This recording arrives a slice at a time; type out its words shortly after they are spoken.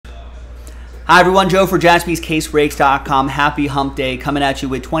Hi everyone, Joe for JaspysCaseBreaks.com. Happy Hump Day, coming at you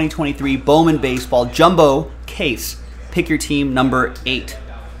with 2023 Bowman Baseball Jumbo Case. Pick your team number 8.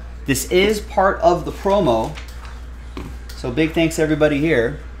 This is part of the promo, so big thanks to everybody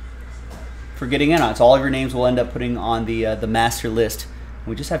here for getting in on it. So all of your names will end up putting on the master list.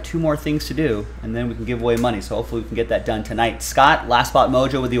 We just have 2 more things to do, and then we can give away money. So hopefully we can get that done tonight. Scott, Last Spot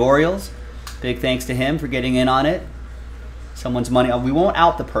Mojo with the Orioles. Big thanks to him for getting in on it. Someone's money, we won't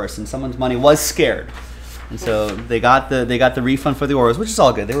out the person. Someone's money was scared, and so they got the refund for the Orioles, which is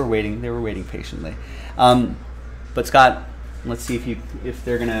all good. They were waiting patiently. But Scott, let's see if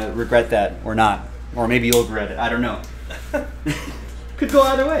they're gonna regret that or not, or maybe you'll regret it. I don't know. Could go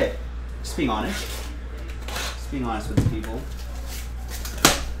either way. Just being honest. Just being honest with the people.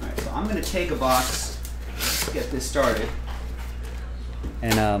 All right, so I'm gonna take a box, get this started,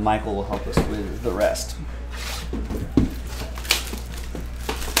 and Michael will help us with the rest.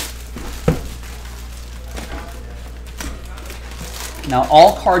 Now,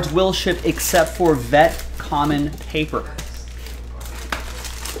 all cards will ship except for vet common paper.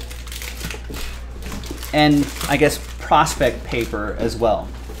 And I guess prospect paper as well.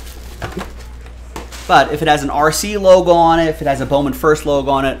 But if it has an RC logo on it, if it has a Bowman First logo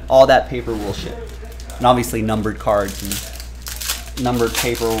on it, all that paper will ship. And obviously numbered cards and numbered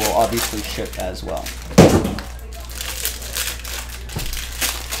paper will obviously ship as well.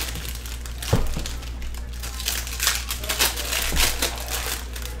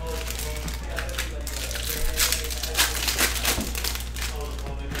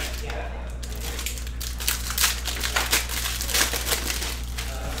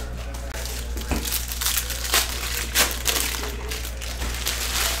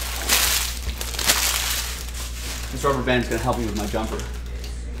 This rubber band's gonna help me with my jumper.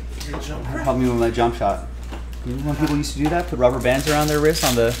 Your jumper? Help me with my jump shot. Remember when people used to do that? Put rubber bands around their wrists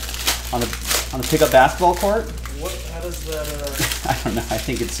on the pickup basketball court? What? How does that? I don't know. I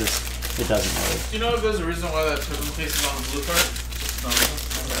think it's just it doesn't really. Do you know if there's a reason why that prism case is on the blue card? No,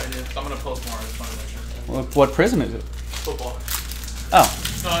 that's not an idea. I'm gonna post more. I just want to make sure. What prism is it? Football. Oh.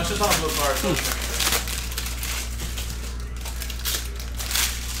 No, it's just on a blue card. So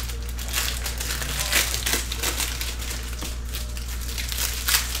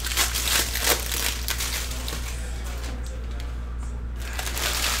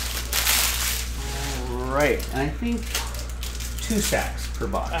Right, and I think 2 stacks per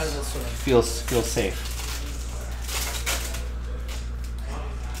box. Feels safe.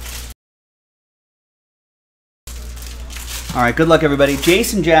 All right, good luck everybody.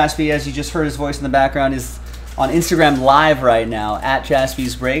 Jason Jaspy, as you just heard his voice in the background, is on Instagram Live right now at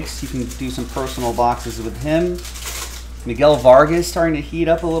Jaspy's Breaks. You can do some personal boxes with him. Miguel Vargas starting to heat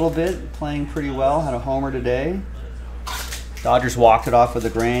up a little bit, playing pretty well. Had a homer today. Dodgers walked it off with a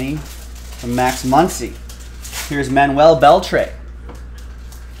granny from Max Muncy. Here's Manuel Beltre.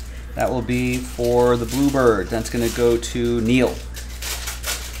 That will be for the Bluebird. That's going to go to Neil.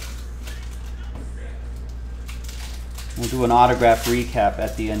 We'll do an autograph recap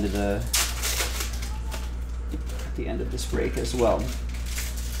at the end of this break as well.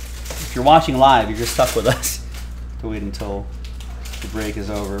 If you're watching live, you're just stuck with us to wait until the break is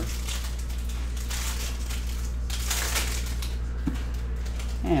over.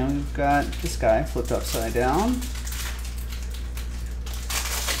 And we've got this guy flipped upside down.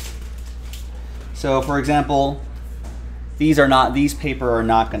 So, for example, these paper are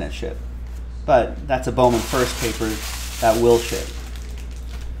not going to ship, but that's a Bowman First paper that will ship.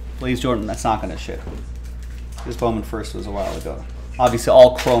 Blaze Jordan, that's not going to ship. This Bowman First was a while ago. Obviously,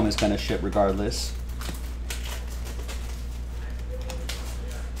 all chrome is going to ship regardless.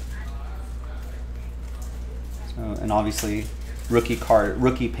 So, and obviously, rookie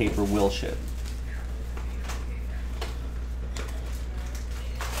paper will ship.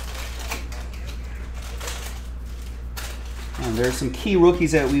 And there's some key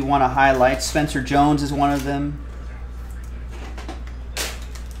rookies that we want to highlight. Spencer Jones is one of them.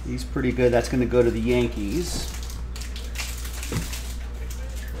 He's pretty good. That's going to go to the Yankees.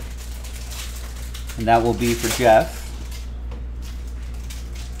 And that will be for Jeff.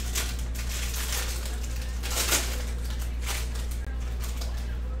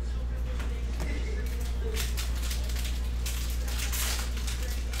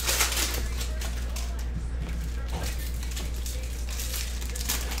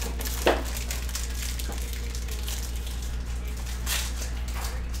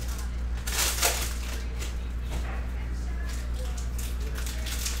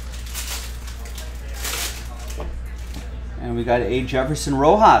 And we got a Jefferson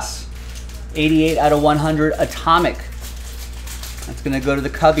Rojas, 88 out of 100 Atomic. That's It's going to go to the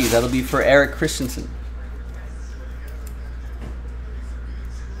Cubbies. That'll be for Eric Christensen.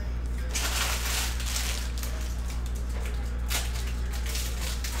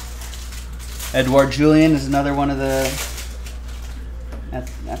 Edouard Julien is another one of the,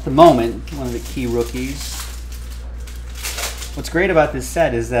 at the moment, one of the key rookies. What's great about this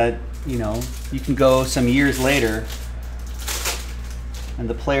set is that, you know, you can go some years later and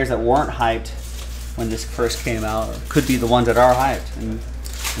the players that weren't hyped when this first came out could be the ones that are hyped, and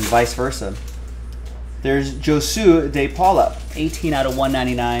vice versa. There's Josu De Paula, 18 out of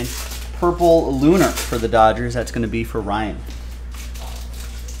 199. Purple Lunar for the Dodgers. That's going to be for Ryan.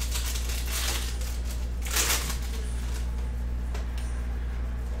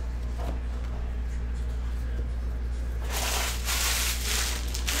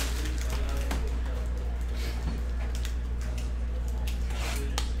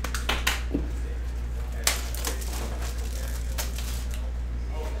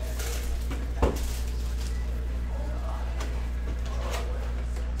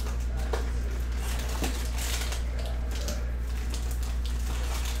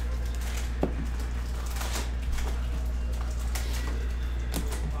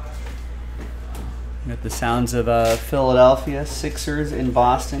 Got the sounds of Philadelphia Sixers in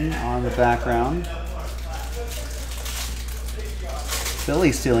Boston on the background.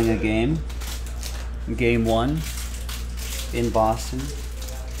 Philly stealing a game. Game 1 in Boston.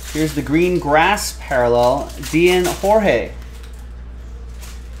 Here's the green grass parallel. Dean Jorge.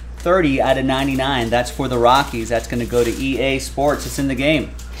 30 out of 99. That's for the Rockies. That's going to go to EA Sports. It's in the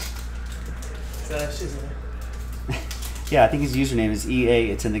game. Yeah, I think his username is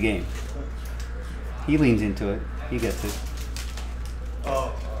EA. It's in the game. He leans into it. He gets it.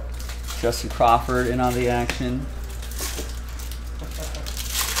 Oh. Justin Crawford in on the action.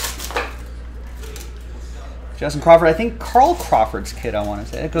 Justin Crawford, I think Carl Crawford's kid, I want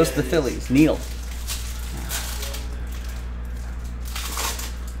to say. It goes to the Phillies. Neil.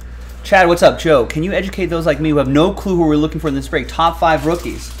 Chad, what's up? Joe, can you educate those like me who have no clue who we're looking for in this break? Top 5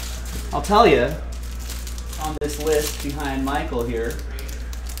 rookies. I'll tell you on this list behind Michael here.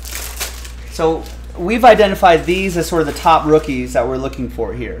 So we've identified these as sort of the top rookies that we're looking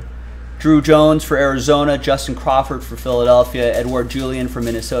for here. Drew Jones for Arizona, Justin Crawford for Philadelphia, Edouard Julien for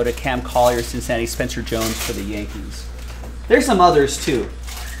Minnesota, Cam Collier, Cincinnati, Spencer Jones for the Yankees. There's some others too.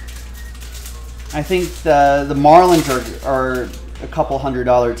 I think the Marlins are a couple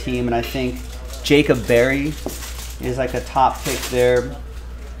 $100 team, and I think Jacob Berry is like a top pick there,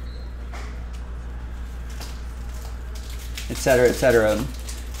 etc., etc.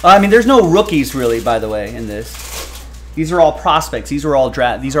 I mean, there's no rookies really, by the way, in this. These are all prospects. These are all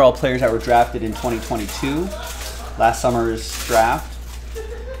players that were drafted in 2022, last summer's draft.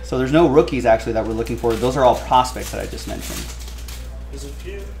 So there's no rookies actually that we're looking for. Those are all prospects that I just mentioned. There's a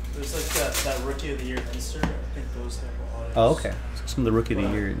few. There's like that Rookie of the Year insert. I think those have all. Oh, okay. So some of the Rookie of the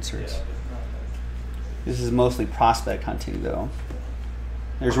Year inserts. This is mostly prospect hunting, though.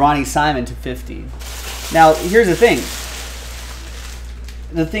 There's Ronnie Simon to 50. Now, here's the thing.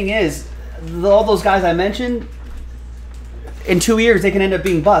 The thing is, all those guys I mentioned, in 2 years, they can end up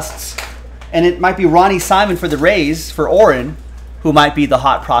being busts. And it might be Ronnie Simon for the Rays, for Oren, who might be the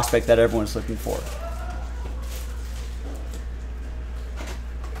hot prospect that everyone's looking for.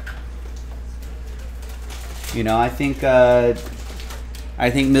 You know, I think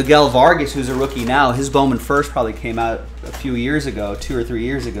Miguel Vargas, who's a rookie now, his Bowman first probably came out a few years ago, 2 or 3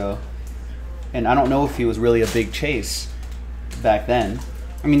 years ago. And I don't know if he was really a big chase back then.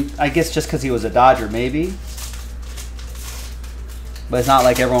 I mean, I guess just because he was a Dodger, maybe. But it's not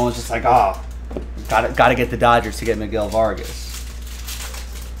like everyone was just like, oh, got to get the Dodgers to get Miguel Vargas.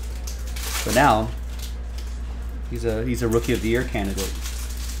 But now, he's a Rookie of the Year candidate.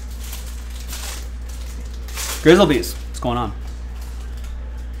 Grizzlebees, what's going on?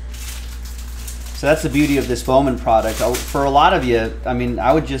 So that's the beauty of this Bowman product. For a lot of you, I mean,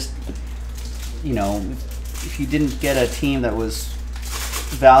 I would just, you know, if you didn't get a team that was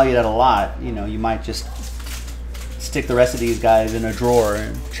valued at a lot, you know, you might just stick the rest of these guys in a drawer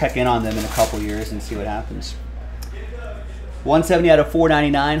and check in on them in a couple years and see what happens. 170 out of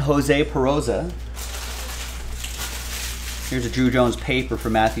 499, Jose Peroza. Here's a Drew Jones paper for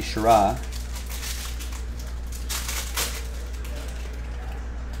Matthew Sherrod.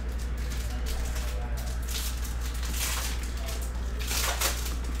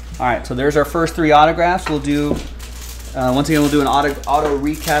 All right, so there's our first 3 autographs. We'll do, once again, we'll do an auto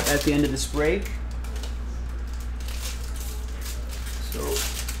recap at the end of this break. So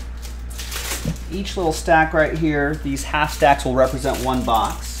each little stack right here, these half stacks will represent 1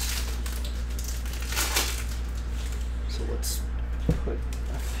 box. So let's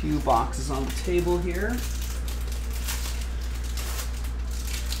few boxes on the table here.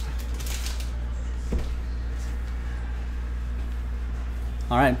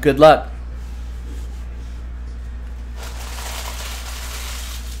 All right, good luck.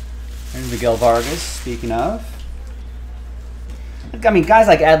 There's Miguel Vargas, speaking of. I mean, guys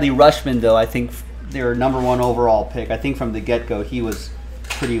like Adley Rutschman, though, I think they're #1 overall pick. I think from the get-go he was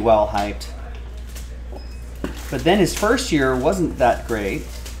pretty well hyped. But then his first year wasn't that great.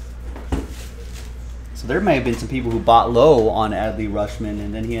 So there may have been some people who bought low on Adley Rutschman,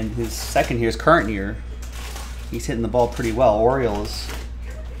 and then he in his second year, his current year, he's hitting the ball pretty well. Orioles,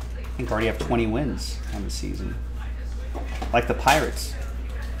 I think, already have 20 wins on the season. Like the Pirates.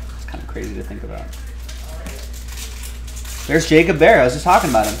 It's kind of crazy to think about. There's Jacob Bear. I was just talking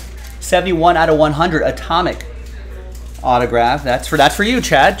about him. 71 out of 100 atomic autograph. That's for you,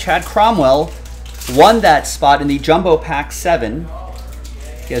 Chad. Chad Cromwell won that spot in the Jumbo Pack 7.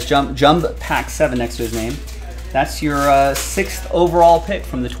 He has Jumbo Pack 7 next to his name. That's your 6th overall pick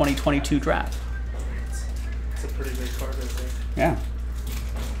from the 2022 draft. It's a pretty big card right there. Yeah.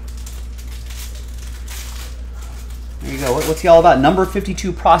 There you go. What's he all about? Number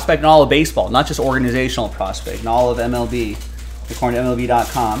 52 prospect in all of baseball, not just organizational prospect, in all of MLB, according to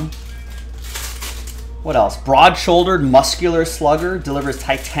MLB.com. What else? Broad-shouldered, muscular slugger, delivers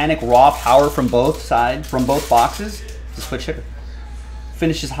titanic raw power from both sides, from both boxes. It's a switch hitter.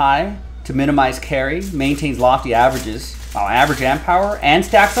 Finishes high to minimize carry, maintains lofty averages. Wow, average and power, and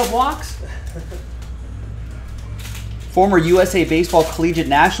stacks up walks. Former USA Baseball Collegiate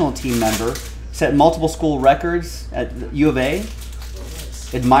National Team member, set multiple school records at U of A.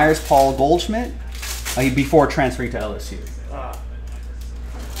 Admires Paul Goldschmidt before transferring to LSU.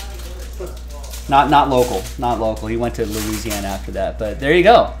 Not local. He went to Louisiana after that. But there you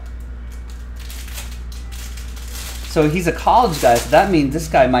go. So he's a college guy, so that means this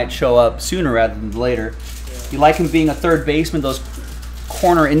guy might show up sooner rather than later. Yeah. You like him being a third baseman. Those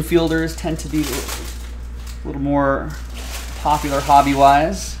corner infielders tend to be a little more popular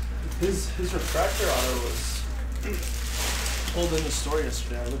hobby-wise. His refractor auto was pulled in the store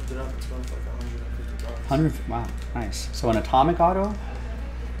yesterday. I looked it up. It's going for like $150. Wow, nice. So an atomic auto.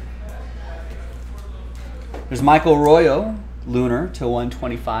 There's Michael Arroyo, Lunar to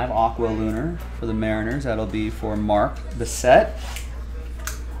 125, Aqua Lunar for the Mariners. That'll be for Mark Bissett.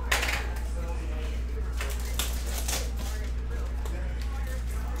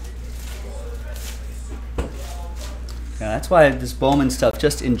 Yeah, that's why this Bowman stuff,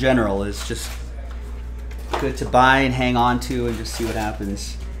 just in general, is just good to buy and hang on to and just see what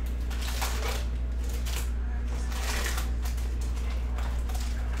happens.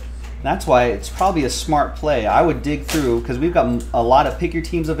 That's why it's probably a smart play. I would dig through, because we've got a lot of pick your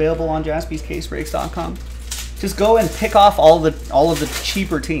teams available on jaspyscasebreaks.com. Just go and pick off all of the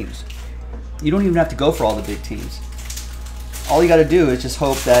cheaper teams. You don't even have to go for all the big teams. All you got to do is just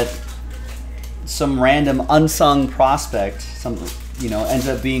hope that some random unsung prospect, ends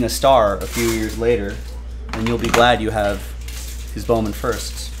up being a star a few years later, and you'll be glad you have his Bowman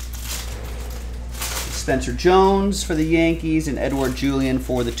firsts. Spencer Jones for the Yankees and Edward Julian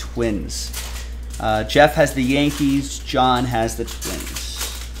for the Twins. Jeff has the Yankees. John has the Twins.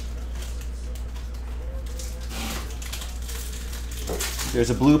 There's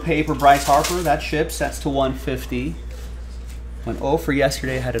a blue paper Bryce Harper. That ships. That's to 150. Went 0 for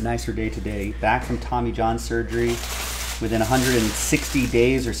yesterday. Had a nicer day today. Back from Tommy John surgery within 160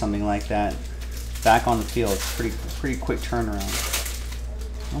 days or something like that. Back on the field. Pretty quick turnaround.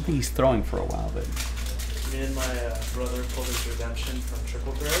 I don't think he's throwing for a while, but... Me and my brother pulled his redemption from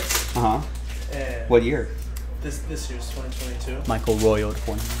Triple Threats. And what year? This year's 2022. Michael Royo to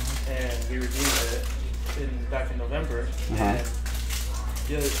 20. And we redeemed it back in November. And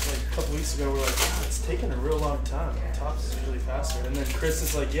yeah, like a couple weeks ago, we're like, wow, it's taking a real long time. Tops is usually faster. And then Chris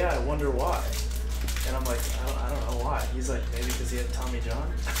is like, yeah, I wonder why. And I'm like, I don't know why. He's like, maybe because he had Tommy John.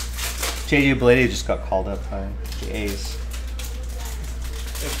 J.J. Blady just got called up by the A's.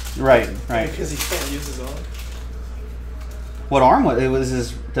 Right. Because he can't use his own. What arm was it? Was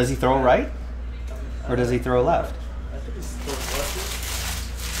his? Does he throw right, or does he throw left? I think he's throwing lefty.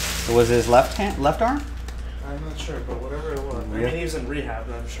 So was his left arm? I'm not sure, but whatever it was. I mean, he was in rehab,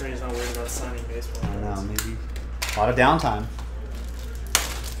 but I'm sure he's not worried about signing baseball. I don't know. Maybe a lot of downtime.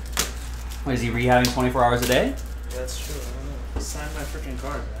 What, is he rehabbing 24 hours a day? That's true. I don't know. Sign my freaking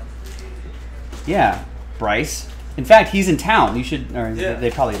card, man. Yeah, Bryce. In fact, he's in town. You should, or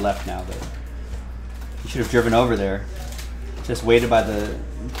they probably left now, but you should have driven over there. Just waited by the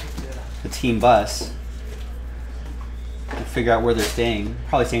team bus and figure out where they're staying.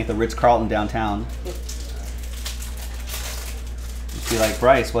 Probably staying at the Ritz-Carlton downtown. Be like,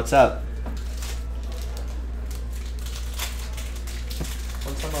 Bryce, what's up?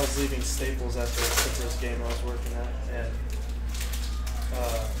 One time I was leaving Staples after a Clippers game I was working at, and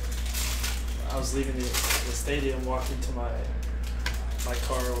I was leaving the stadium, walking to my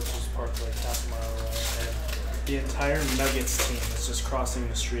car, which was parked like half a mile away, and the entire Nuggets team was just crossing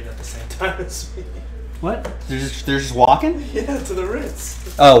the street at the same time as me. What? They're just walking? Yeah, to the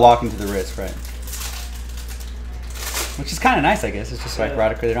Ritz. Oh, walking to the Ritz, right. Which is kind of nice, I guess. It's just like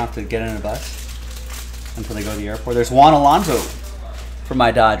right across. They don't have to get in a bus until they go to the airport. There's Juan Alonso for my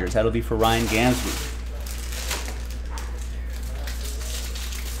Dodgers. That'll be for Ryan Gansby.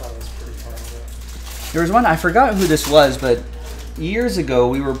 That was pretty fun. There was one, I forgot who this was, but years ago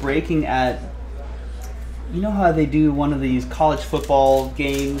we were breaking at, you know how they do one of these college football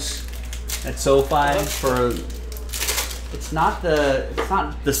games at SoFi for, it's not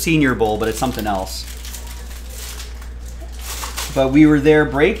the Senior Bowl, but it's something else. But we were there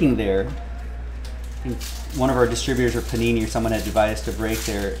breaking there. I think one of our distributors or Panini or someone had invited us to break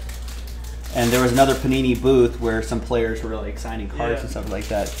there. And there was another Panini booth where some players were like signing cards and stuff like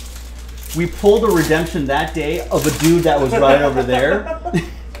that. We pulled a redemption that day of a dude that was right over there.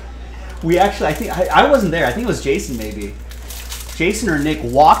 We actually, I think, I wasn't there. I think it was Jason maybe. Jason or Nick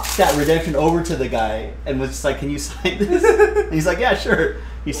walked that redemption over to the guy and was just like, "Can you sign this?" And he's like, "Yeah, sure."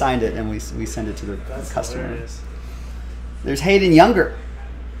 He signed it and we sent it to the customer. Hilarious. There's Hayden Younger,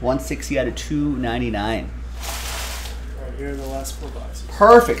 160 out of 299. All right, here are the last 4 boxes.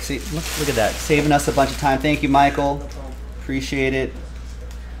 Perfect. See, look at that. Saving us a bunch of time. Thank you, Michael. No problem. Appreciate it.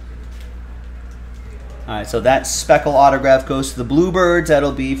 All right, so that speckle autograph goes to the Bluebirds.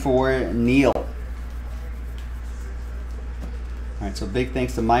 That'll be for Neil. All right, so big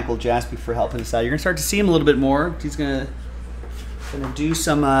thanks to Michael Jaspy for helping us out. You're gonna start to see him a little bit more. He's gonna do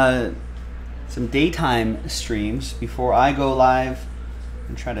some daytime streams before I go live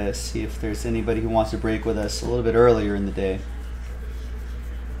and try to see if there's anybody who wants to break with us a little bit earlier in the day.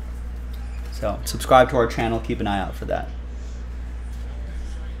 So subscribe to our channel. Keep an eye out for that.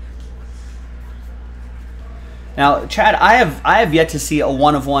 Now, Chad, I have yet to see a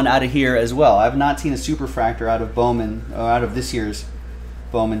 1-of-1 out of here as well. I have not seen a superfractor out of Bowman, or out of this year's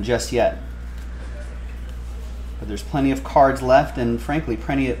Bowman just yet. But there's plenty of cards left, and frankly,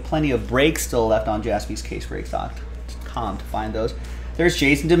 plenty of breaks still left on Jaspy's CaseBreaks.com to find those. There's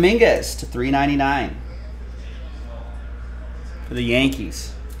Jason Dominguez to $3.99 for the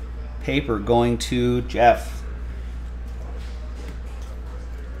Yankees. Paper going to Jeff.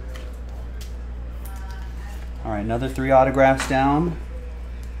 All right, another 3 autographs down.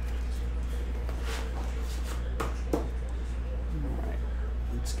 All right,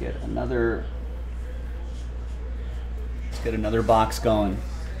 let's get another box going.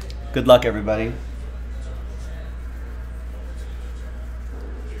 Good luck, everybody.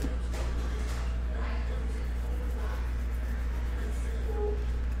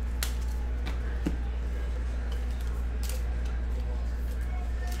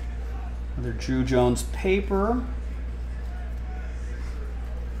 Another Drew Jones paper.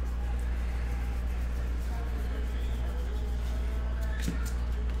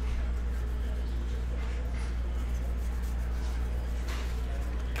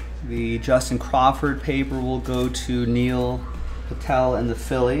 The Justin Crawford paper will go to Neil Patel and the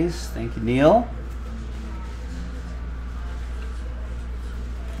Phillies. Thank you, Neil.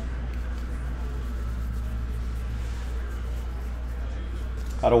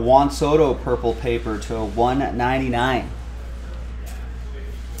 Got a Juan Soto purple paper to $1.99.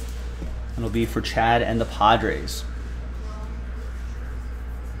 It'll be for Chad and the Padres.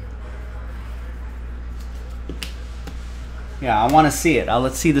 Yeah, I want to see it.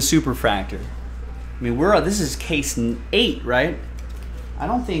 Let's see the superfractor. I mean, this is case 8, right? I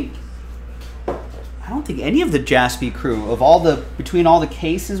don't think any of the Jaspy crew between all the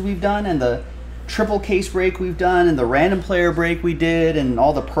cases we've done and the triple case break we've done and the random player break we did and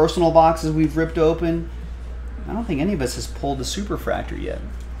all the personal boxes we've ripped open, I don't think any of us has pulled the superfractor yet.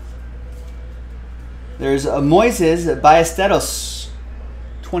 There's a Moises Ballesteros,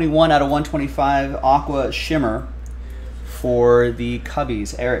 21 out of 125 Aqua Shimmer for the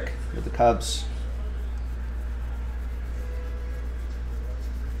Cubbies. Eric with the Cubs.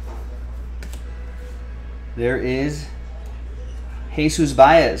 There is Jesus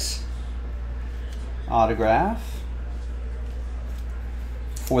Baez autograph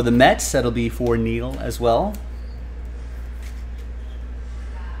for the Mets. That'll be for Neil as well.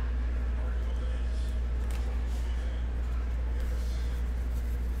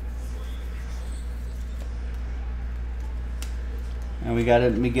 And we got a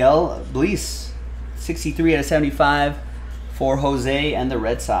Miguel Bleis, 63 out of 75 for Jose and the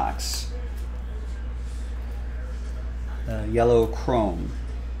Red Sox. Yellow chrome.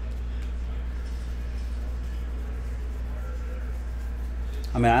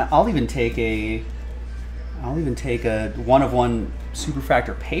 I mean, I'll even take a 1/1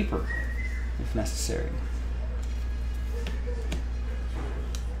 superfractor paper if necessary.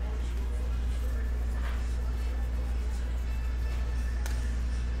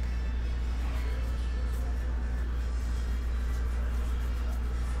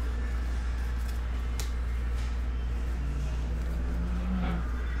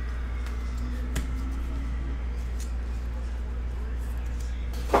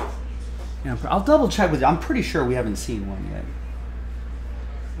 Yeah, I'll double check with you. I'm pretty sure we haven't seen one yet.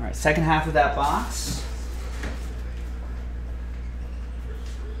 All right, second half of that box.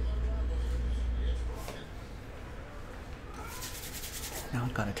 Now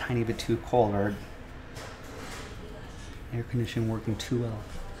it got a tiny bit too cold. Our air conditioning working too well.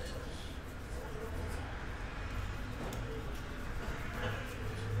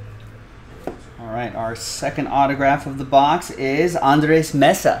 All right, our second autograph of the box is Andres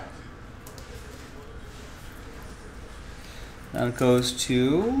Mesa. That goes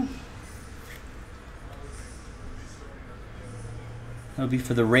to, that'll be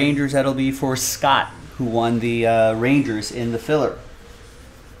for the Rangers. That'll be for Scott, who won the Rangers in the filler.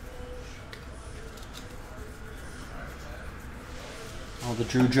 All the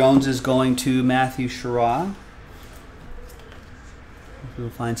Drew Jones is going to Matthew Sherrod. We'll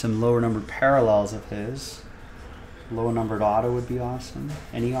find some lower numbered parallels of his. Low numbered auto would be awesome.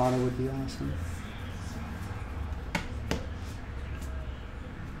 Any auto would be awesome.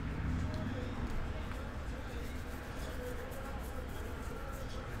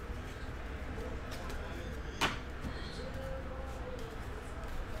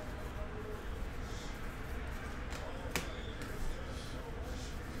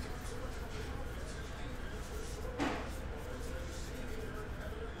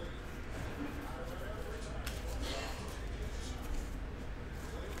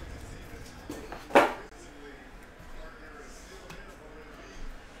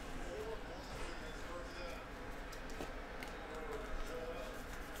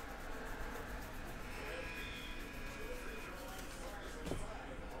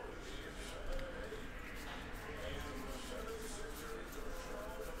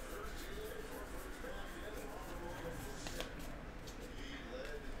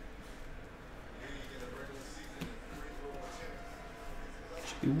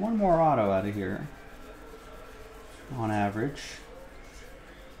 One more auto out of here on average.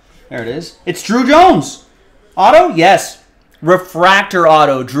 There it is. It's Drew Jones. Auto? Yes. Refractor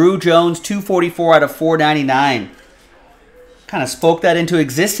auto. Drew Jones, 244 out of 499. Kind of spoke that into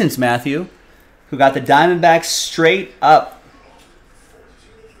existence, Matthew, who got the Diamondbacks straight up.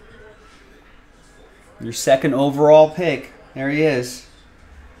 Your second overall pick. There he is.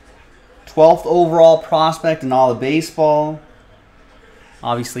 12th overall prospect in all of baseball.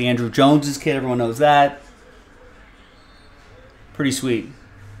 Obviously, Andrew Jones' kid. Everyone knows that. Pretty sweet.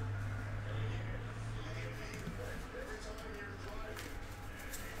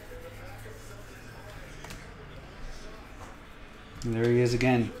 And there he is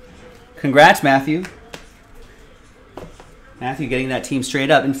again. Congrats, Matthew. Matthew getting that team straight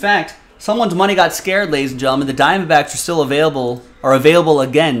up. In fact, someone's money got scared, ladies and gentlemen. The Diamondbacks are still available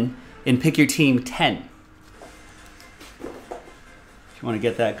again in Pick Your Team 10. You want to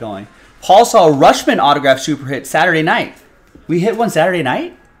get that going. Paul saw a Rushman autograph super hit Saturday night. We hit one Saturday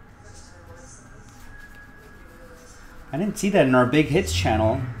night? I didn't see that in our big hits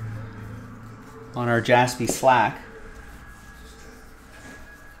channel on our Jaspy Slack.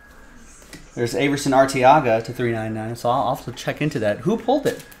 There's Averson Arteaga to 399, so I'll have to check into that. Who pulled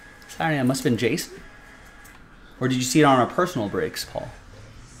it? Saturday night must have been Jason. Or did you see it on our personal breaks, Paul?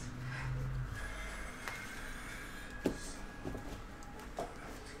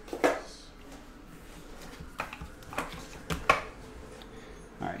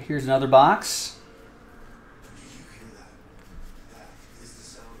 Here's another box.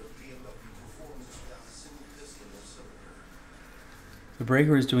 The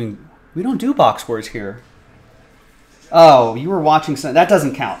breaker is doing... We don't do box scores here. Oh, you were watching some... That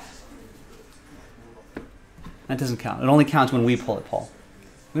doesn't count. That doesn't count. It only counts when we pull it, Paul.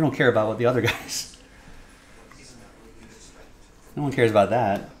 We don't care about what the other guys... No one cares about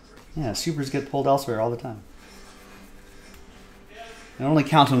that. Yeah, supers get pulled elsewhere all the time. It only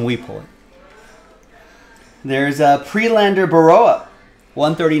counts when we pull it. There's a Prelander Baroa,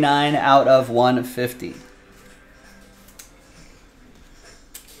 139 out of 150.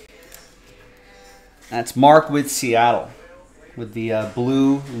 That's Mark with Seattle. with the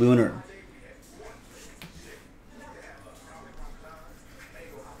blue lunar.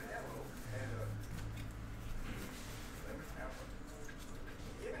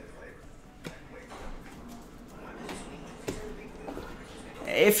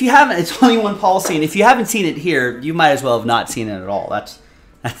 If you haven't, it's only one policy, and if you haven't seen it here, you might as well have not seen it at all.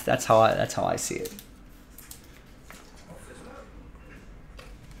 That's how I see it.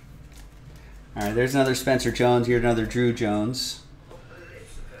 All right, there's another Spencer Jones. Here's another Drew Jones.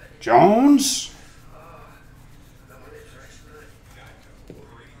 Jones.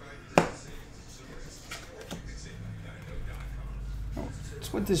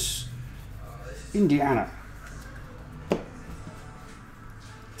 What's with this Indiana?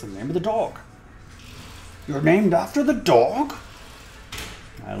 The name of the dog. You're named after the dog?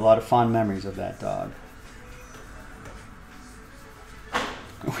 I had a lot of fond memories of that dog.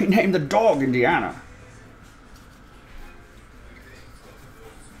 We named the dog Indiana.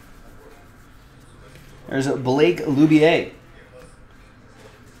 There's a Blake Loubier.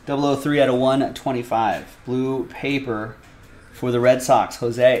 003 out of 125. Blue paper for the Red Sox.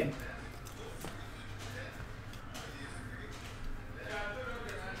 Jose.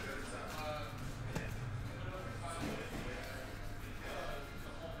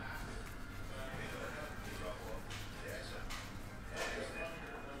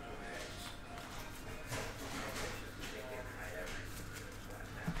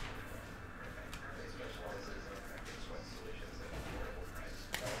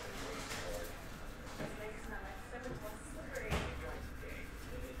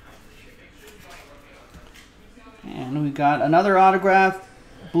 And we got another autograph.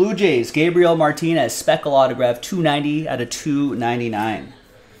 Blue Jays, Gabriel Martinez, speckle autograph, 290 out of 299.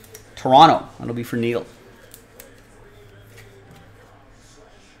 Toronto, that'll be for Neil.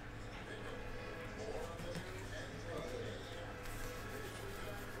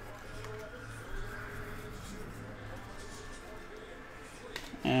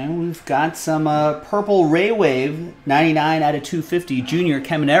 And we've got some purple Ray Wave, 99 out of 250, Junior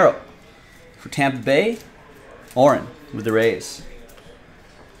Caminero for Tampa Bay. Oren with the Rays.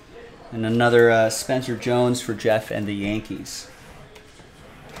 And another Spencer Jones for Jeff and the Yankees.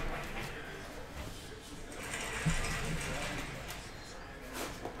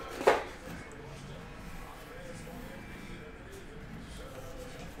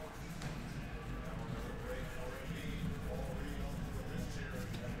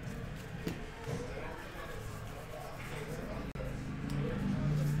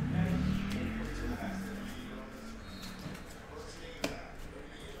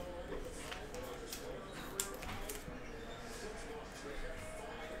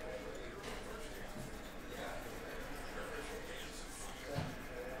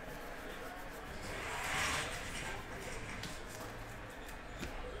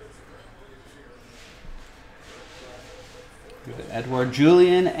 Edward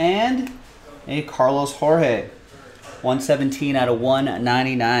Julian and a Carlos Jorge. 117 out of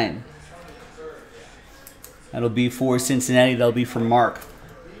 199. That'll be for Cincinnati. That'll be for Mark.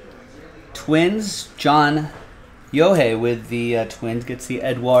 Twins, John Yohei with the Twins gets the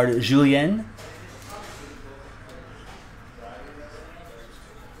Edouard Julien.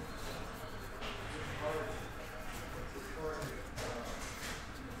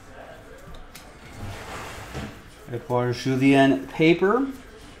 Edouard Julien paper.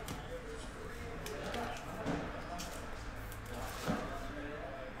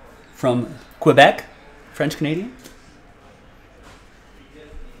 From Quebec, French Canadian.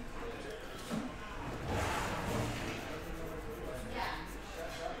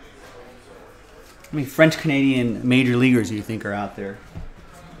 How many French Canadian major leaguers do you think are out there?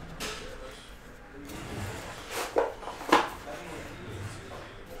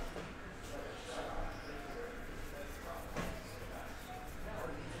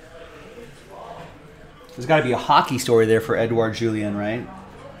 There's got to be a hockey story there for Edouard Julien, right?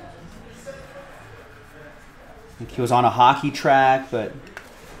 I think he was on a hockey track, but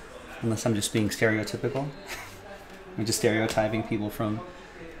unless I'm just being stereotypical. I'm just stereotyping people from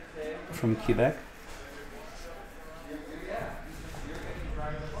Quebec.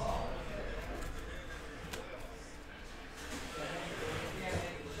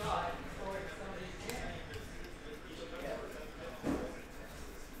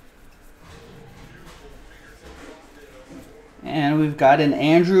 And we've got an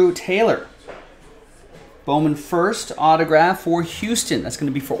Andrew Taylor. Bowman first autograph for Houston. That's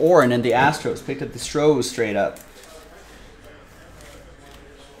going to be for Oren and the Astros. Picked up the Stros straight up.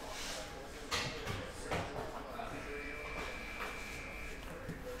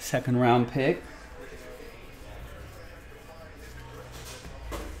 Second round pick.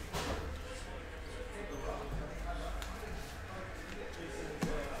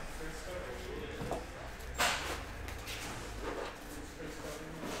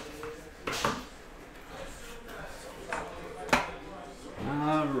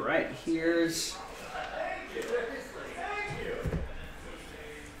 All right, here's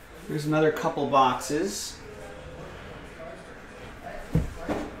another couple boxes.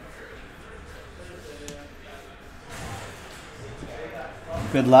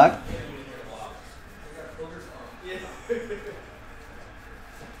 Good luck.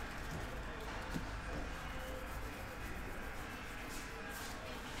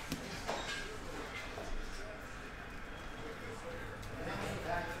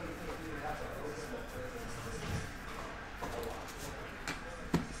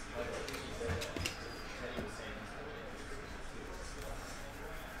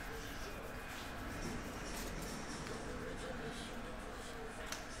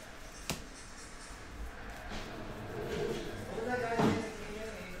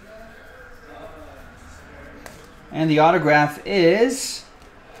 And the autograph is,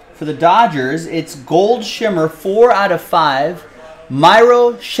 for the Dodgers, it's Gold Shimmer 4/5,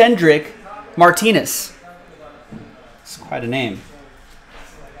 Myro Shendrick Martinez. It's quite a name.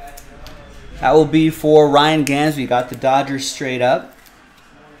 That will be for Ryan Gansby. Got the Dodgers straight up.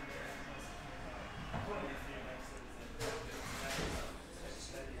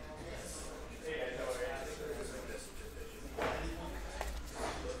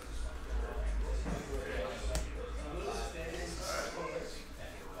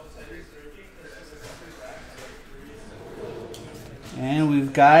 And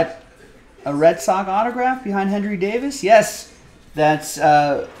we've got a Red Sox autograph behind Henry Davis. Yes, that's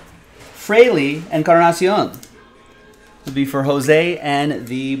Fraley Encarnacion. It'll be for Jose and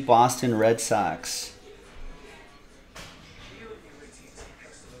the Boston Red Sox.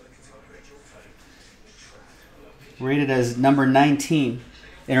 Rated as number 19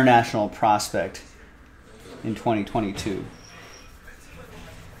 international prospect in 2022.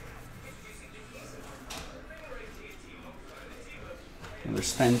 Another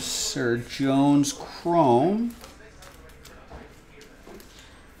Spencer Jones Chrome.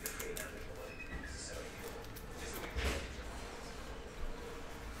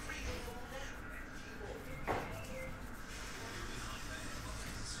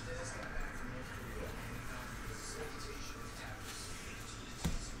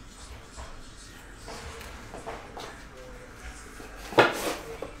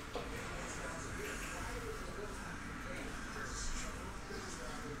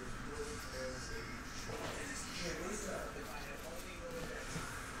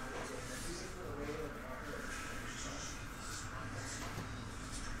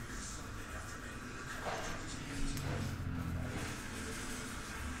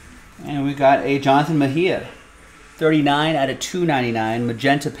 And we got a Jonathan Mejia, 39/299,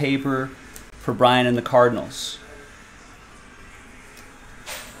 magenta paper for Brian and the Cardinals.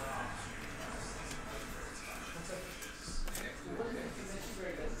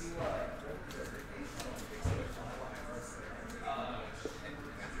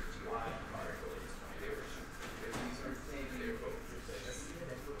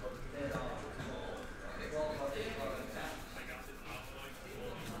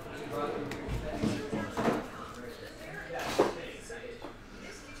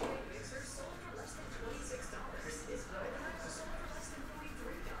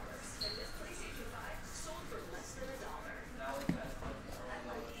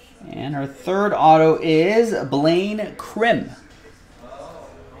 And our third auto is Blaine Krim.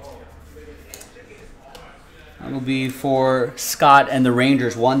 That will be for Scott and the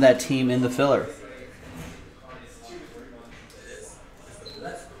Rangers. Won that team in the filler.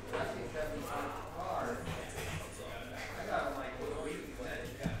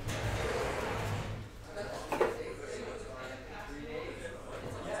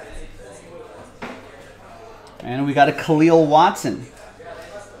 And we got a Khalil Watson.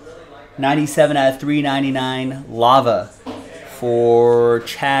 97/399 Lava for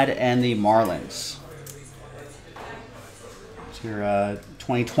Chad and the Marlins. It's your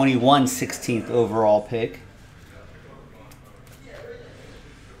 2021 16th overall pick.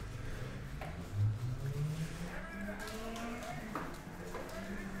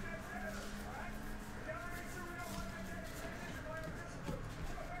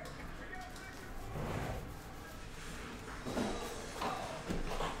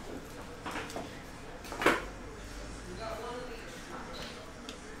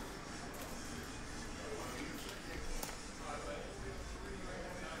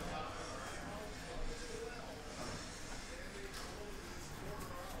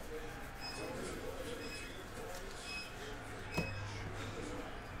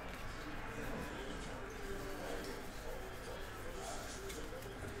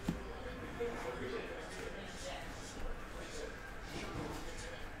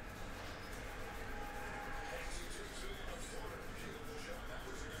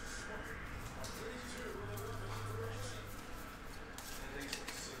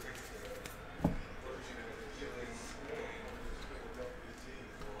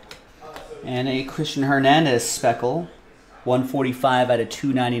 And a Christian Hernandez speckle, 145 out of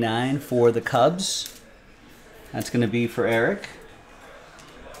 299 for the Cubs. That's going to be for Eric.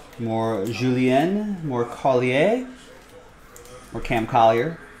 More Julien, more Collier, or Cam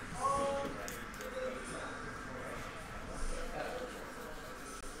Collier.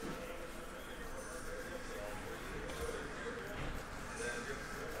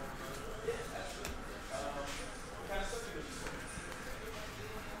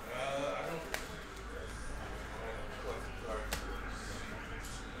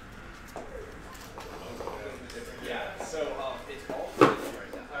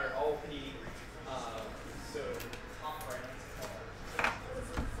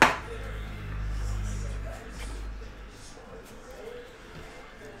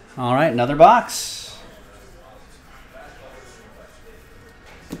 All right, another box.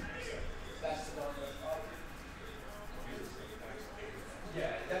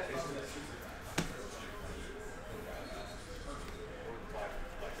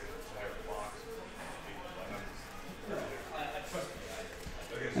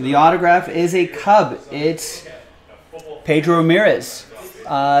 And the autograph is a Cub. It's Pedro Ramirez.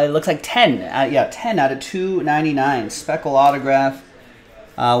 It looks like 10. 10 out of 299. Speckle autograph.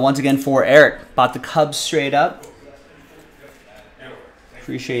 Once again for Eric. Bought the Cubs straight up.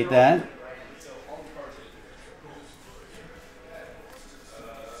 Appreciate that.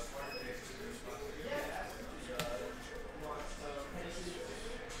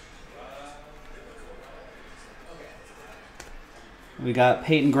 We got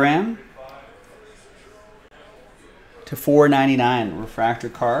Peyton Graham to 499 refractor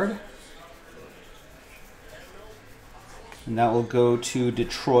card. And that will go to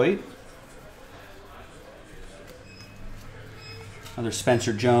Detroit. Another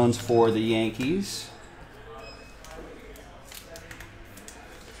Spencer Jones for the Yankees.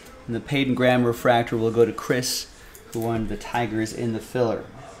 And the Peyton Graham refractor will go to Chris, who won the Tigers in the filler.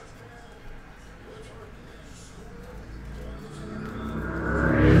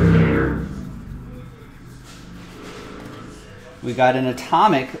 We got an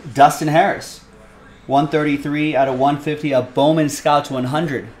atomic Dustin Harris. 133 out of 150, a Bowman Scouts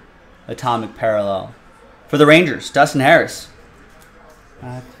 100 atomic parallel. For the Rangers, Dustin Harris.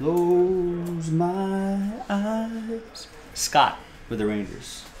 I close my eyes. Scott with the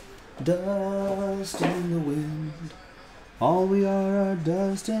Rangers. Dust in the wind. All we are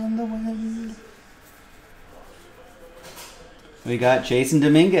dust in the wind. We got Jason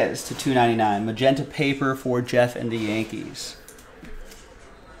Dominguez to 299. Magenta paper for Jeff and the Yankees.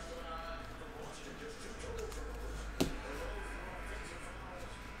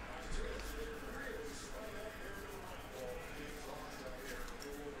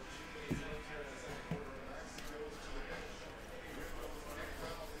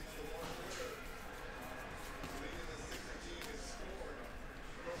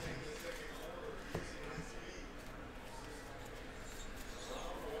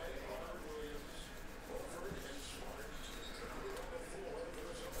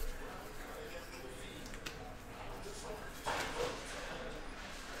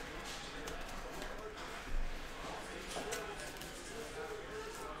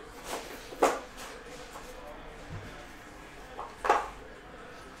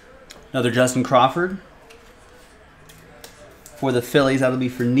 Another Justin Crawford. For the Phillies, that'll be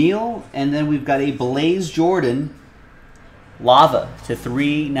for Neil. And then we've got a Blaze Jordan Lava to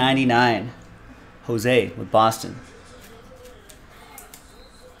 399. Jose with Boston.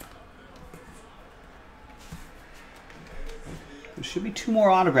 There should be 2 more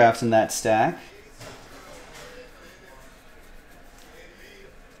autographs in that stack.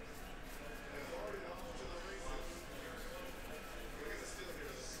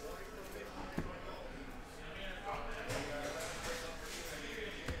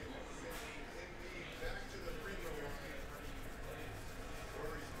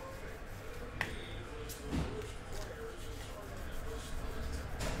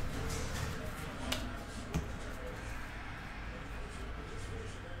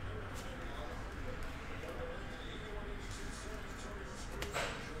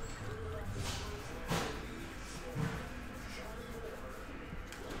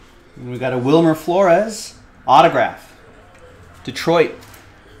 We got a Wilmer Flores autograph. Detroit.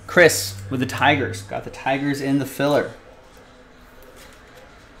 Chris with the Tigers. Got the Tigers in the filler.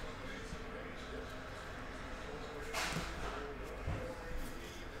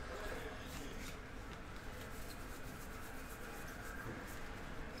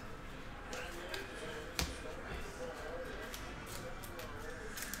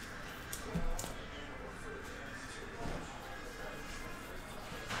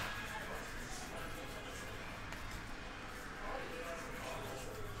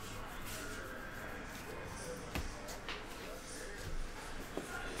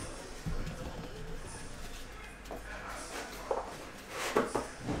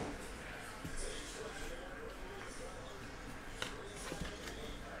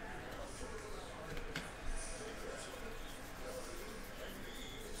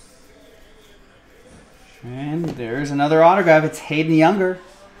 Here's another autograph. It's Hayden Younger.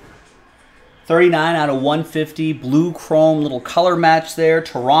 39 out of 150. Blue chrome, little color match there.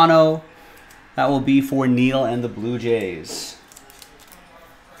 Toronto. That will be for Neil and the Blue Jays.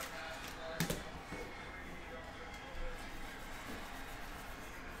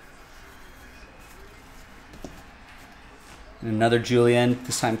 And another Julian,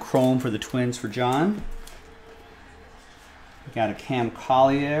 this time chrome for the Twins for John. We got a Cam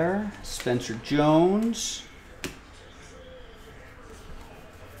Collier, Spencer Jones.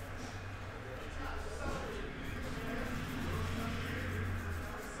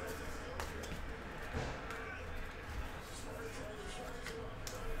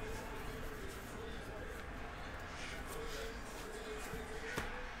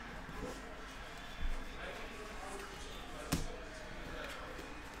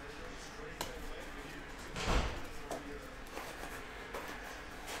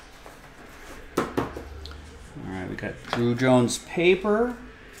 We got Drew Jones paper,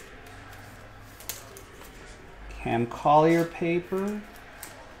 Cam Collier paper,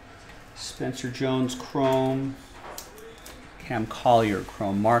 Spencer Jones chrome, Cam Collier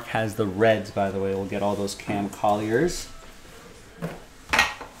chrome. Mark has the reds, by the way. We'll get all those Cam Colliers.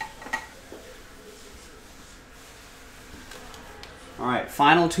 All right,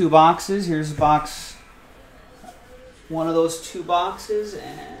 final 2 boxes. Here's a box, one of those 2 boxes,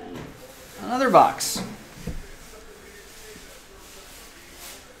 and another box.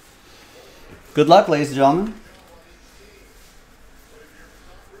 Good luck, ladies and gentlemen.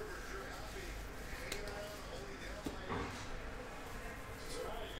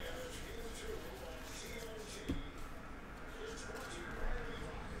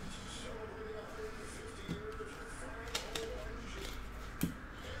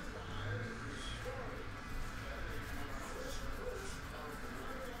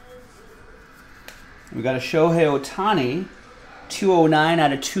 We got a Shohei Ohtani. 209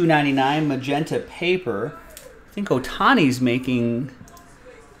 out of 299 magenta paper. I think Ohtani's making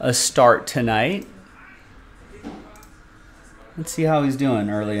a start tonight. Let's see how he's doing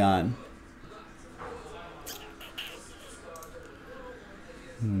early on.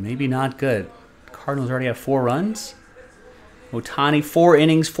 Maybe not good. Cardinals already have 4 runs. Ohtani, 4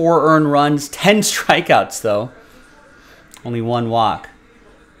 innings, 4 earned runs, 10 strikeouts though. Only 1 walk.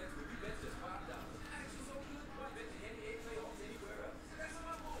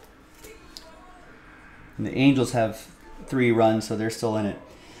 And the Angels have 3 runs, so they're still in it.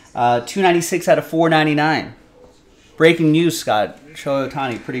 296 out of 499. Breaking news, Scott. Shohei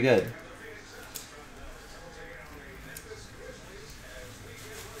Ohtani, pretty good.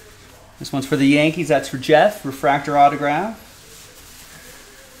 This one's for the Yankees. That's for Jeff. Refractor autograph.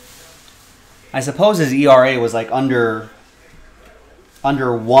 I suppose his ERA was like under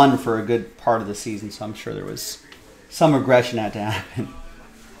 1 for a good part of the season, so I'm sure there was some regression had to happen.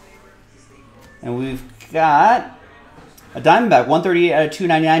 And we've got a Diamondback, 138 out of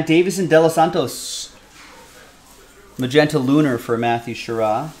 299. Davison De Los Santos. Magenta Lunar for Matthew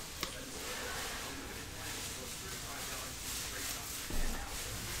Shira.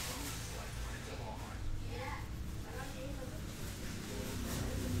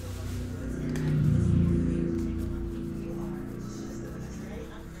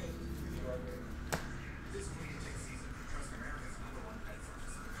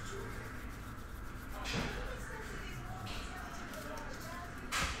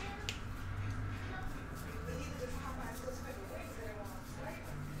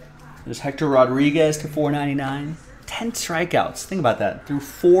 There's Hector Rodriguez to 499. 10 strikeouts. Think about that. Through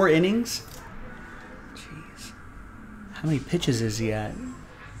 4 innings. Jeez. How many pitches is he at?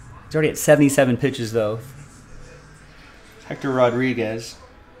 He's already at 77 pitches, though. Hector Rodriguez.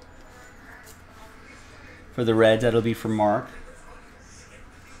 For the Reds, that'll be for Mark.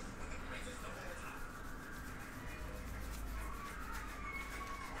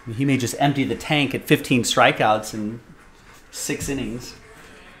 He may just empty the tank at 15 strikeouts in 6 innings.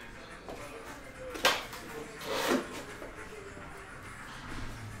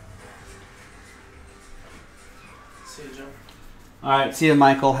 See you, Joe. All right, see you,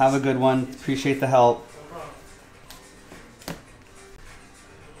 Michael. Have a good one. Appreciate the help.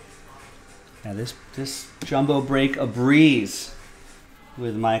 Yeah, this jumbo break a breeze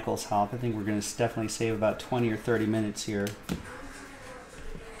with Michael's help. I think we're going to definitely save about 20 or 30 minutes here.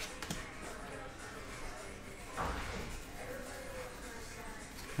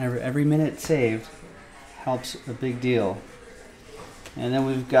 Every minute saved helps a big deal. And then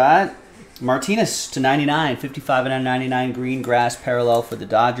we've got Martinez to 99, 55 and 99 green grass parallel for the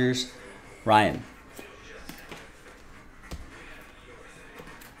Dodgers. Ryan.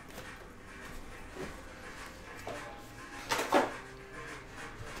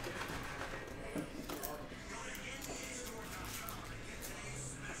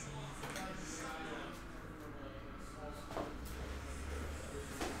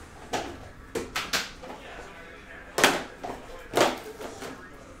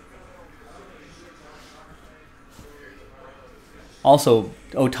 Also,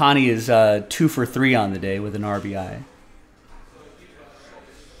 Ohtani is 2 for 3 on the day with an RBI.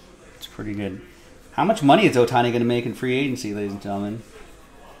 It's pretty good. How much money is Ohtani going to make in free agency, ladies and gentlemen?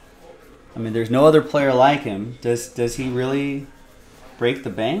 I mean, there's no other player like him. Does he really break the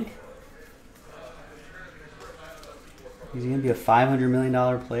bank? Is he going to be a $500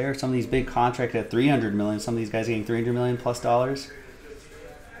 million player? Some of these big contracts at $300 million. Some of these guys getting $300 million plus dollars.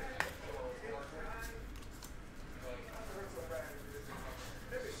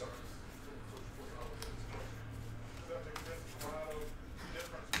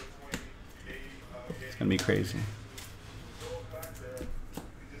 It's going to be crazy.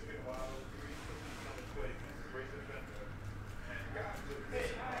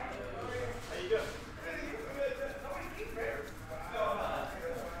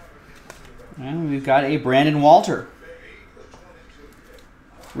 And we've got a Brandon Walter.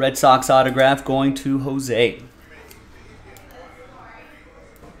 Red Sox autograph going to Jose.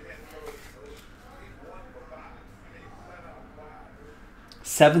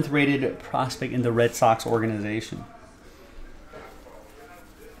 Seventh rated prospect in the Red Sox organization.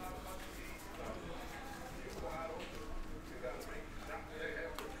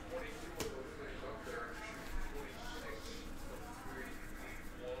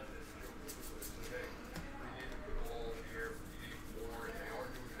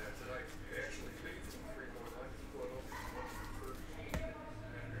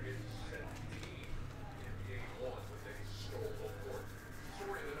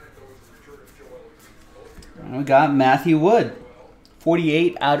 We got Matthew Wood,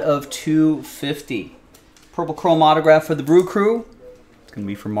 48 out of 250. Purple Chrome autograph for the Brew Crew. It's going to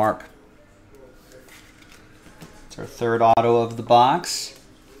be for Mark. It's our third auto of the box.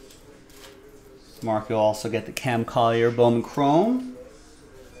 Mark will also get the Cam Collier Bowman Chrome.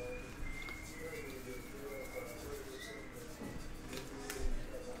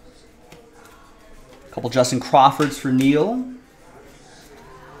 A couple Justin Crawfords for Neil.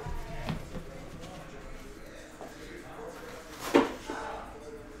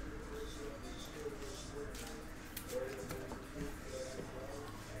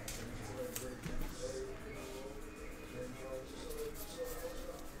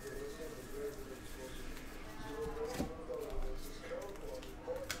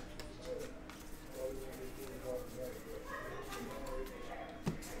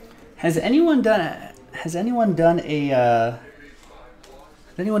 Has anyone done a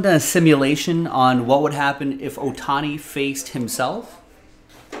simulation on what would happen if Ohtani faced himself?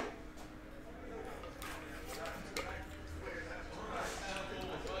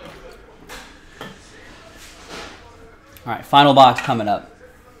 All right, final box coming up.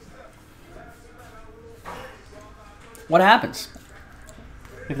 What happens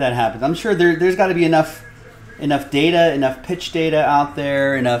if that happens? I'm sure there's got to be enough data, enough pitch data out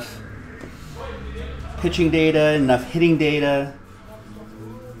there, enough pitching data, enough hitting data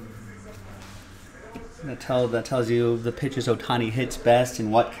that tells you the pitches Ohtani hits best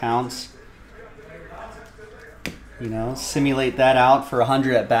and what counts. You know, simulate that out for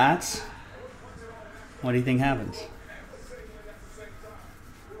 100 at bats. What do you think happens?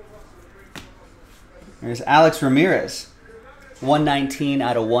 There's Alex Ramirez, 119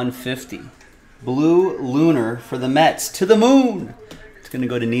 out of 150. Blue Lunar for the Mets. To the moon. It's going to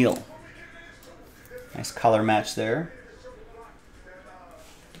go to Neil. Nice color match there.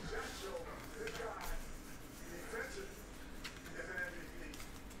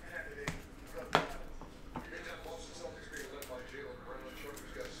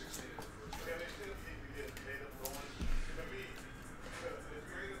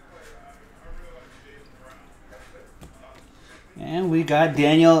 And we got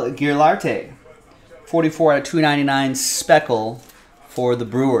Daniel Girlarte, 44 out of 299 speckle for the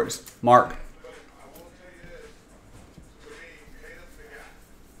Brewers. Mark.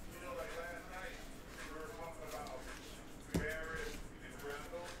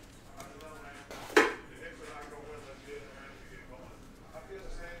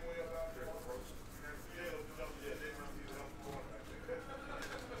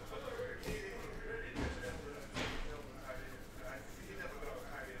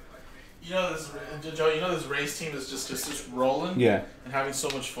 Joe, you know this race team is just rolling, yeah, and having so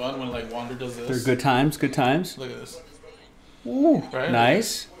much fun when like Wander does this. They're good times, good times. Look at this. Ooh, right?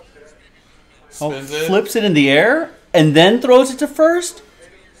 Nice. Spins flips it in the air and then throws it to first.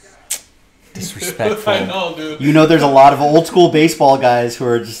 Disrespectful. I know, dude. You know, there's a lot of old school baseball guys who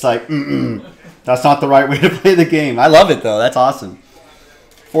are just like, that's not the right way to play the game. I love it though. That's awesome.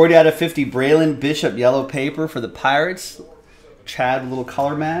 40 out of 50. Braylon Bishop, yellow paper for the Pirates. Chad, little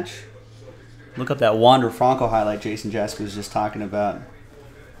color match. Look up that Wander Franco highlight Jason Jessica was just talking about.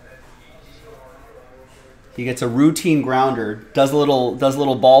 He gets a routine grounder, does a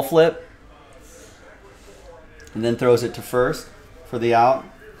little ball flip, and then throws it to first for the out.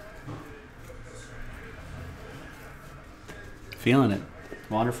 Feeling it.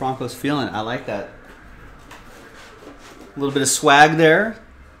 Wander Franco's feeling it. I like that. A little bit of swag there.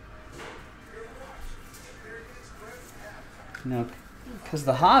 You know, because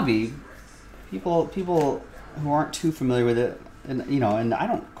the hobby, people who aren't too familiar with it, and you know, and I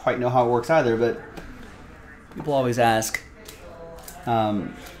don't quite know how it works either, but people always ask,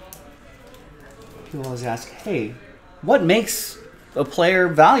 hey, what makes a player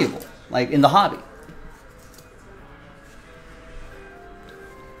valuable, like in the hobby?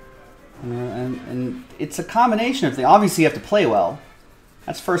 You know, and it's a combination of things. Obviously, you have to play well.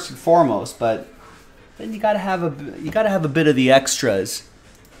 That's first and foremost, but then you gotta have a bit of the extras,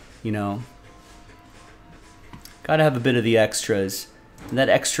 you know. Gotta have a bit of the extras. And that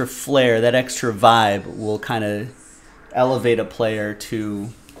extra flair, that extra vibe will kind of elevate a player to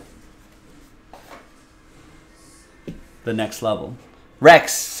the next level.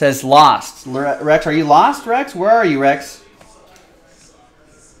 Rex says lost. Rex, are you lost, Rex? Where are you, Rex?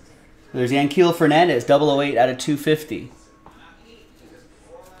 There's Yanquiel Fernandez, 008 out of 250.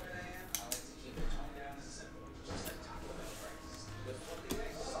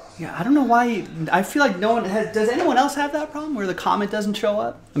 Yeah, I don't know why. I feel like no one has. Does anyone else have that problem where the comment doesn't show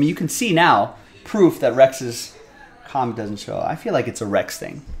up? I mean, you can see now proof that Rex's comment doesn't show up. I feel like it's a Rex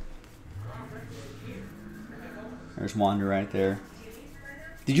thing. There's Wander right there.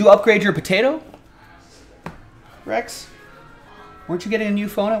 Did you upgrade your potato, Rex? Weren't you getting a new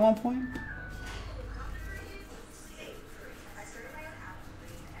phone at one point?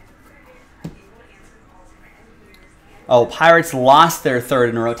 Oh, Pirates lost their third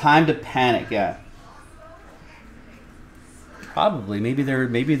in a row. Time to panic, yeah. Probably. Maybe they're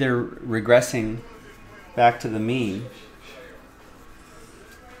regressing back to the mean.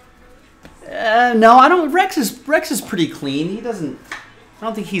 No, I don't. Rex is pretty clean. He doesn't. I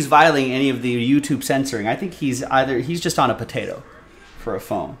don't think he's violating any of the YouTube censoring. I think he's just on a potato for a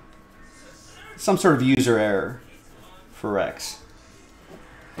phone. Some sort of user error for Rex.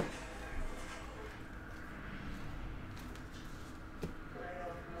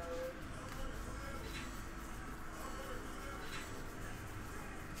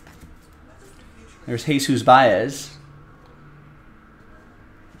 There's Jesus Baez.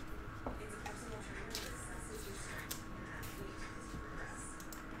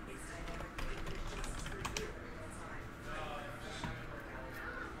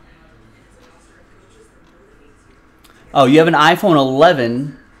 Oh, you have an iPhone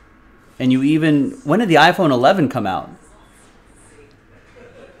 11, and you even... When did the iPhone 11 come out?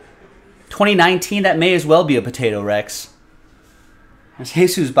 2019? That may as well be a potato, Rex. There's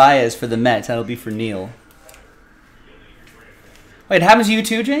Jesus Baez for the Mets. That'll be for Neil. Wait, it happens to you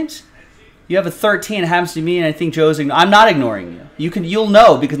too, James? You have a 13. It happens to me, and I think Joe's... I'm not ignoring you. You'll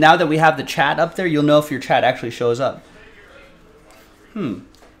know, because now that we have the chat up there, you'll know if your chat actually shows up.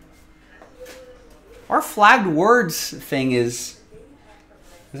 Our flagged words thing is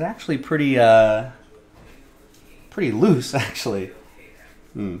actually pretty loose, actually.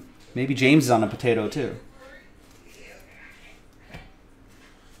 Maybe James is on a potato too.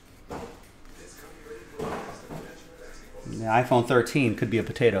 The iPhone 13 could be a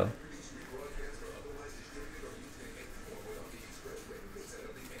potato.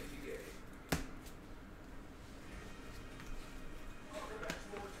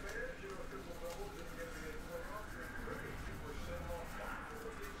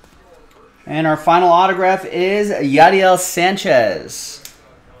 And our final autograph is Yadiel Sanchez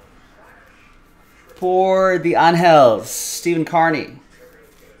for the Angels, Stephen Carney.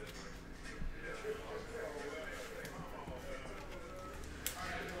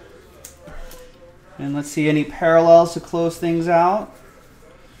 And let's see any parallels to close things out.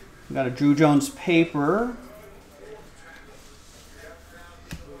 We've got a Drew Jones paper.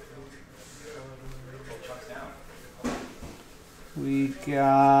 We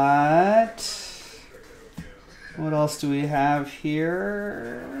got, what else do we have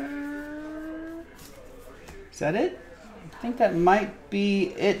here? Is that it? I think that might be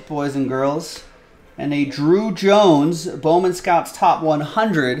it, boys and girls. And a Drew Jones Bowman Scouts Top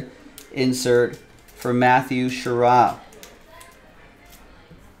 100 insert for Matthew Sherratt,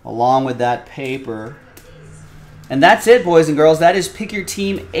 along with that paper. And that's it, boys and girls. That is Pick Your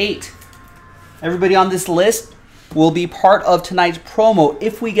Team 8. Everybody on this list will be part of tonight's promo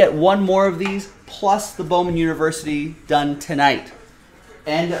if we get one more of these, plus the Bowman University done tonight.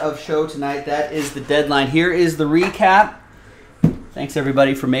 end of show tonight. That is the deadline. Here is the recap. Thanks,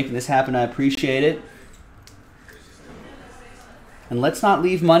 everybody, for making this happen. I appreciate it. And let's not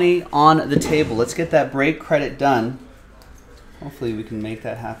leave money on the table. Let's get that break credit done. Hopefully we can make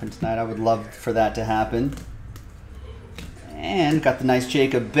that happen tonight. I would love for that to happen. And got the nice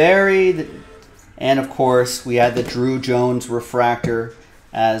Jacob Berry. And, of course, we had the Drew Jones refractor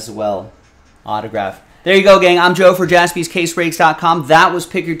as well. Autograph. There you go, gang. I'm Joe for JaspysCaseBreaks.com. That was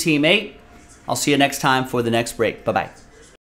Pick Your Team 8. I'll see you next time for the next break. Bye-bye.